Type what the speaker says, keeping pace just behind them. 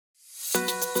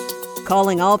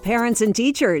Calling all parents and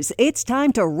teachers, it's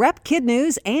time to rep Kid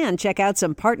News and check out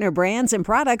some partner brands and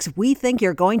products we think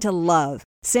you're going to love.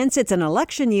 Since it's an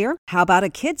election year, how about a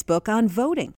kid's book on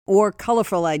voting? Or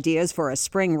colorful ideas for a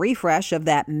spring refresh of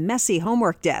that messy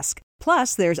homework desk?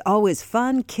 Plus, there's always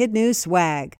fun Kid News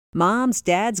swag. Moms,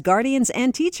 dads, guardians,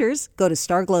 and teachers, go to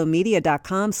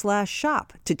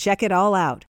starglowmedia.com/shop to check it all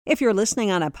out. If you're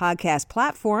listening on a podcast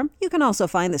platform, you can also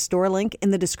find the store link in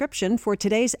the description for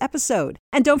today's episode.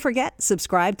 And don't forget,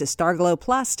 subscribe to Starglow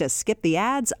Plus to skip the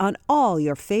ads on all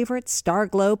your favorite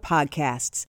Starglow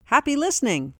podcasts. Happy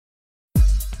listening!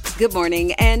 Good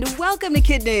morning and welcome to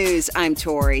Kid News. I'm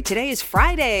Tori. Today is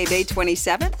Friday, May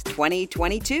 27th,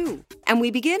 2022. And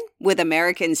we begin with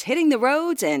Americans hitting the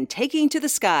roads and taking to the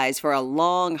skies for a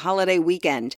long holiday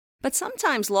weekend. But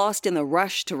sometimes lost in the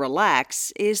rush to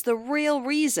relax is the real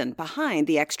reason behind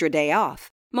the extra day off.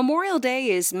 Memorial Day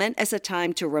is meant as a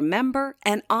time to remember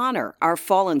and honor our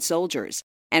fallen soldiers.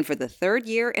 And for the third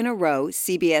year in a row,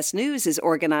 CBS News is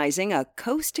organizing a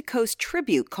coast-to-coast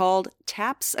tribute called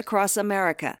Taps Across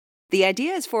America. The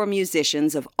idea is for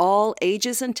musicians of all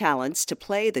ages and talents to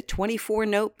play the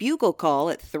 24-note bugle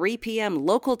call at 3 p.m.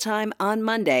 local time on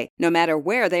Monday, no matter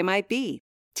where they might be.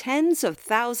 Tens of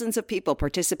thousands of people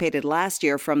participated last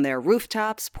year from their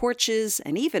rooftops, porches,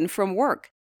 and even from work.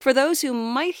 For those who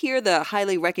might hear the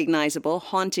highly recognizable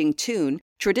haunting tune,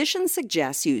 tradition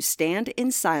suggests you stand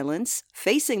in silence,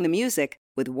 facing the music,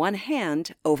 with one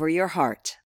hand over your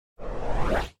heart.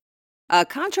 A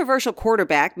controversial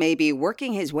quarterback may be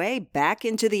working his way back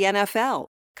into the NFL.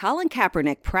 Colin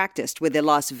Kaepernick practiced with the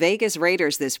Las Vegas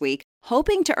Raiders this week,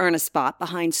 hoping to earn a spot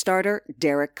behind starter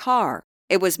Derek Carr.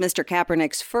 It was Mr.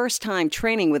 Kaepernick's first time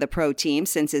training with a pro team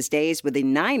since his days with the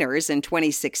Niners in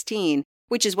 2016,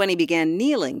 which is when he began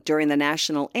kneeling during the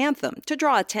national anthem to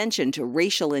draw attention to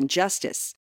racial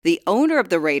injustice. The owner of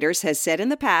the Raiders has said in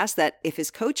the past that if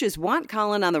his coaches want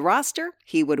Colin on the roster,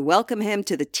 he would welcome him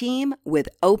to the team with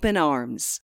open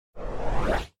arms.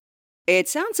 It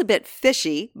sounds a bit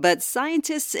fishy, but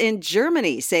scientists in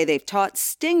Germany say they've taught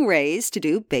stingrays to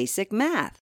do basic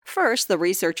math. First, the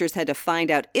researchers had to find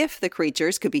out if the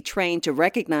creatures could be trained to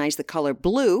recognize the color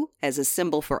blue as a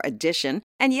symbol for addition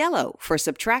and yellow for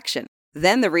subtraction.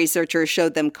 Then the researchers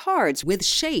showed them cards with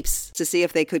shapes to see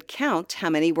if they could count how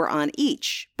many were on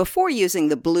each before using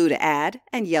the blue to add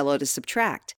and yellow to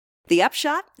subtract. The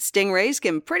upshot? Stingrays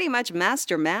can pretty much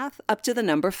master math up to the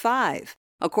number 5.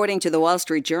 According to the Wall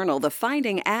Street Journal, the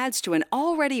finding adds to an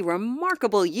already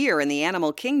remarkable year in the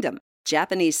animal kingdom.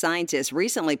 Japanese scientists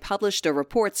recently published a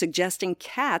report suggesting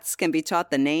cats can be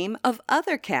taught the name of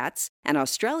other cats, and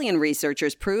Australian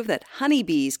researchers prove that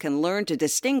honeybees can learn to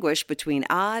distinguish between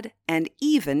odd and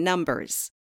even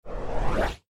numbers.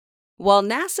 While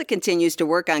NASA continues to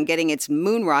work on getting its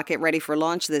moon rocket ready for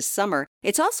launch this summer,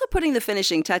 it's also putting the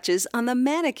finishing touches on the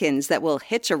mannequins that will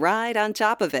hitch a ride on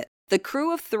top of it. The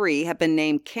crew of 3 have been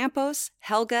named Campos,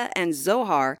 Helga, and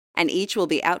Zohar, and each will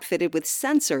be outfitted with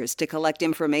sensors to collect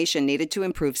information needed to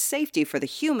improve safety for the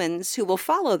humans who will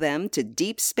follow them to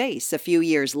deep space a few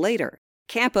years later.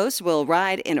 Campos will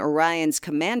ride in Orion's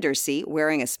commander seat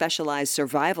wearing a specialized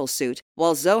survival suit,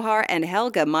 while Zohar and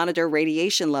Helga monitor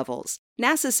radiation levels.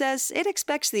 NASA says it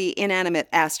expects the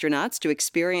inanimate astronauts to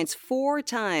experience 4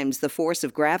 times the force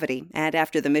of gravity, and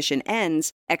after the mission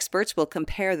ends, experts will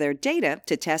compare their data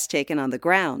to tests taken on the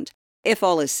ground. If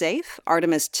all is safe,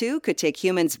 Artemis 2 could take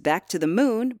humans back to the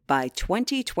moon by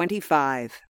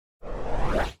 2025.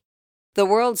 The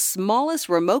world's smallest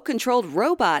remote-controlled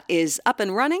robot is up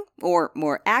and running, or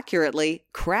more accurately,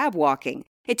 crab walking.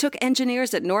 It took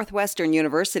engineers at Northwestern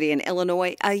University in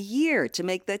Illinois a year to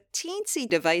make the teensy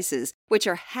devices, which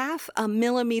are 0.5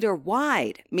 millimeter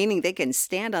wide, meaning they can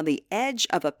stand on the edge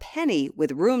of a penny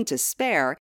with room to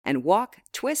spare and walk,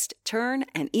 twist, turn,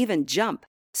 and even jump.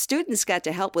 Students got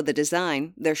to help with the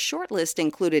design. Their shortlist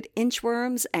included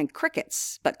inchworms and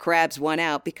crickets, but crabs won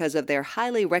out because of their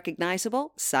highly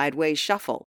recognizable sideways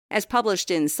shuffle. As published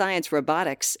in Science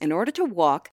Robotics, in order to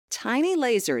walk, tiny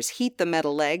lasers heat the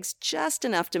metal legs just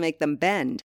enough to make them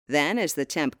bend. Then, as the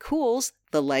temp cools,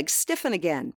 the legs stiffen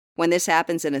again. When this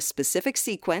happens in a specific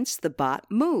sequence, the bot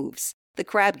moves. The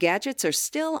crab gadgets are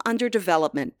still under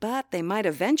development, but they might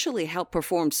eventually help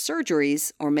perform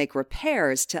surgeries or make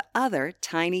repairs to other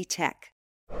tiny tech.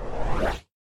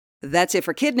 That's it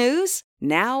for Kid News.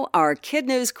 Now our Kid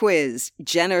News quiz,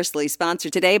 generously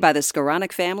sponsored today by the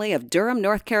Skoranek family of Durham,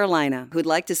 North Carolina, who'd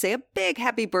like to say a big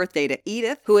happy birthday to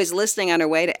Edith, who is listening on her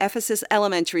way to Ephesus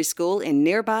Elementary School in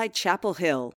nearby Chapel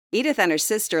Hill. Edith and her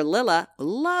sister Lila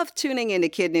love tuning into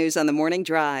Kid News on the morning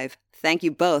drive. thank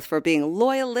you both for being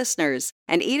loyal listeners.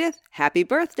 And Edith, happy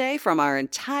birthday from our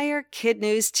entire Kid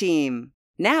News team.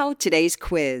 Now, today's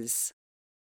quiz.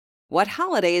 What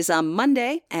holiday is on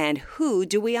Monday, and who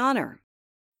do we honor?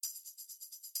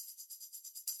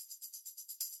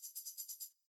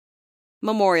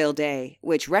 Memorial Day,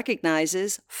 which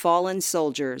recognizes fallen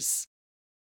soldiers.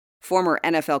 Former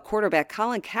NFL quarterback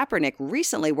Colin Kaepernick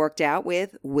recently worked out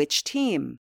with which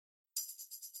team?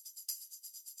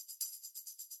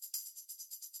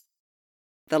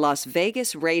 The Las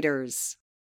Vegas Raiders.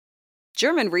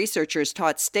 German researchers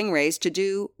taught stingrays to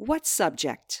do what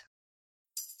subject?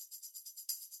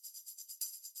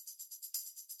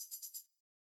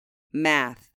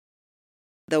 Math.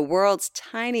 The world's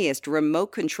tiniest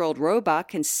remote-controlled robot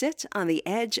can sit on the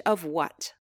edge of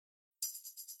what?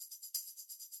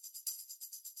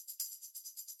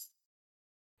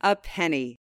 A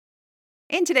penny.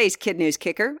 In today's Kid News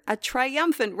Kicker, a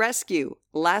triumphant rescue.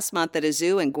 Last month at a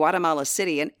zoo in Guatemala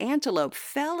City, an antelope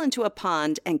fell into a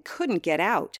pond and couldn't get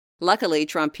out. Luckily,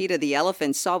 Trumpita the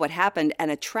elephant saw what happened and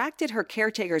attracted her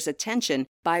caretaker's attention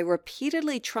by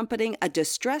repeatedly trumpeting a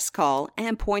distress call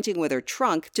and pointing with her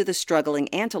trunk to the struggling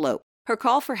antelope. Her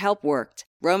call for help worked.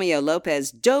 Romeo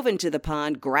Lopez dove into the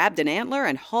pond, grabbed an antler,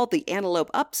 and hauled the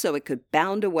antelope up so it could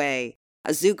bound away.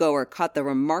 A zoogoer caught the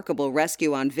remarkable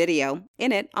rescue on video.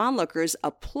 In it, onlookers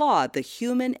applaud the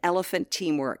human-elephant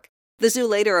teamwork. The zoo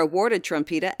later awarded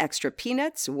Trumpita extra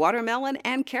peanuts, watermelon,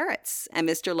 and carrots, and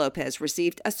Mr. Lopez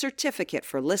received a certificate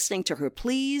for listening to her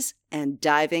pleas and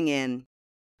diving in.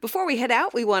 Before we head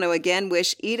out, we want to again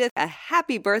wish Edith a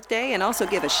happy birthday and also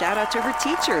give a shout-out to her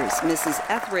teachers, Mrs.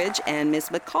 Etheridge and Miss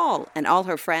McCall, and all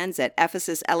her friends at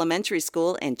Ephesus Elementary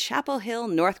School in Chapel Hill,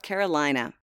 North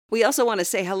Carolina. We also want to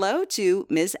say hello to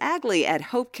Ms. Agley at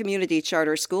Hope Community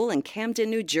Charter School in Camden,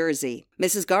 New Jersey,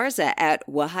 Mrs. Garza at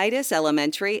Wahidas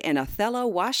Elementary in Othello,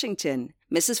 Washington,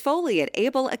 Mrs. Foley at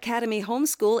Able Academy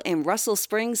Homeschool in Russell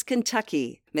Springs,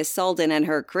 Kentucky, Miss Sullivan and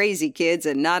her crazy kids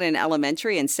at Nodden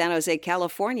Elementary in San Jose,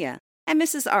 California, and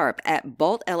Mrs. Arp at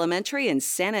Bolt Elementary in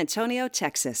San Antonio,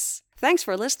 Texas. Thanks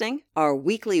for listening. Our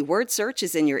weekly word search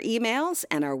is in your emails,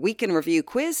 and our Week in Review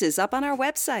quiz is up on our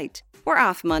website. We're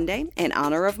off Monday in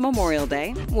honor of Memorial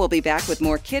Day. We'll be back with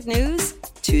more kid news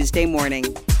Tuesday morning.